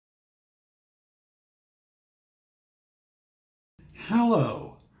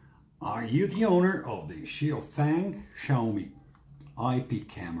Hello, are you the owner of the Xiaofang Xiaomi IP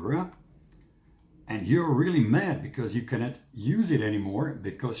camera? And you're really mad because you cannot use it anymore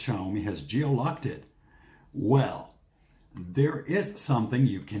because Xiaomi has geo-locked it. Well, there is something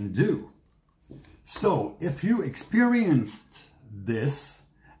you can do. So if you experienced this,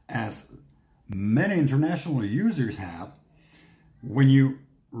 as many international users have, when you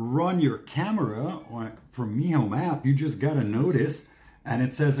run your camera from Mi Home app, you just got a notice and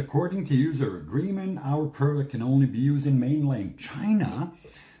it says, according to user agreement, our product can only be used in mainland China.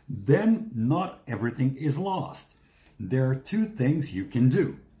 Then not everything is lost. There are two things you can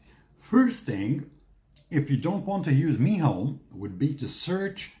do. First thing, if you don't want to use Mi Home, would be to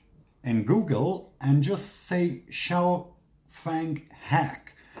search in Google and just say Xiaofang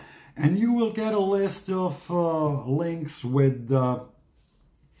hack. And you will get a list of links with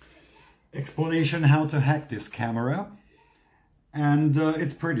explanation how to hack this camera. And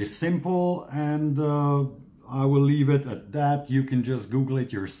it's pretty simple, and I will leave it at that. You can just Google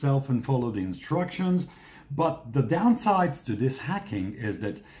it yourself and follow the instructions. But the downsides to this hacking is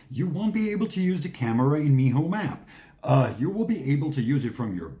that you won't be able to use the camera in Mi Home app. You will be able to use it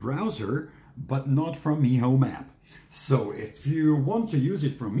from your browser, but not from Mi Home app. So if you want to use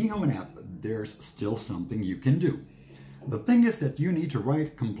it from Mi Home app, there's still something you can do. The thing is that you need to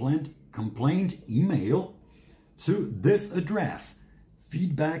write complaint email to this address,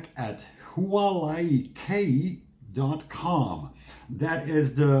 feedback@huawei.com. That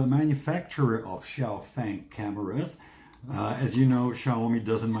is the manufacturer of Xiaofang cameras. As you know, Xiaomi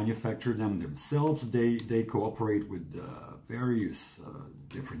doesn't manufacture them themselves. They cooperate with various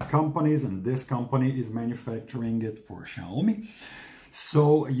different companies, and this company is manufacturing it for Xiaomi.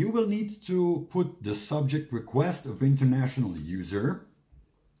 So you will need to put the subject request of international user.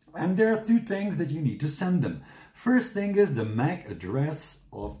 And there are two things that you need to send them. First thing is the MAC address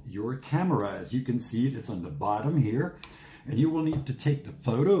of your camera. As you can see, it's on the bottom here. And you will need to take the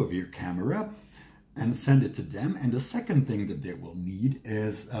photo of your camera and send it to them. And the second thing that they will need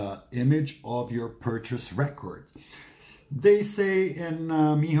is an image of your purchase record. They say in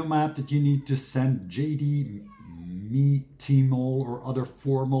Mi Home app that you need to send JD, Mi, Tmall, or other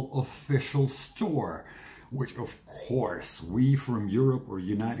formal official store, which of course we from Europe or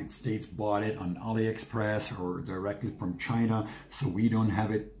United States bought it on AliExpress or directly from China, so we don't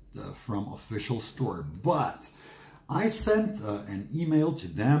have it from official store. But I sent an email to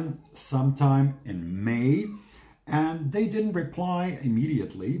them sometime in May, and they didn't reply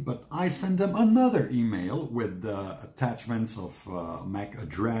immediately, but I sent them another email with attachments of MAC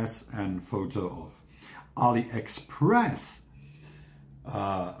address and photo of AliExpress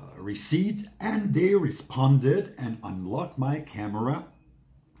receipt, and they responded and unlocked my camera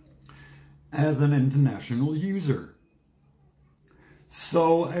as an international user.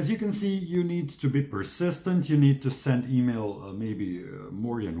 So as you can see, you need to be persistent. You need to send email maybe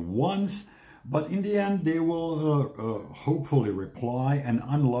more than once, but in the end they will hopefully reply and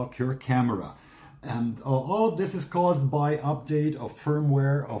unlock your camera. And all of this is caused by update of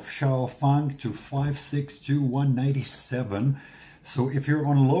firmware of Xiaofang to 5.6.2.197. So if you're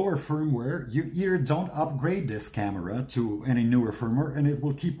on lower firmware, you either don't upgrade this camera to any newer firmware and it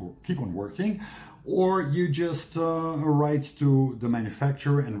will keep on working, or you just write to the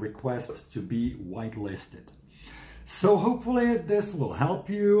manufacturer and request to be whitelisted. So hopefully this will help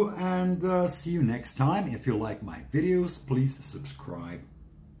you, and see you next time. If you like my videos, please subscribe.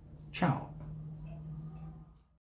 Ciao.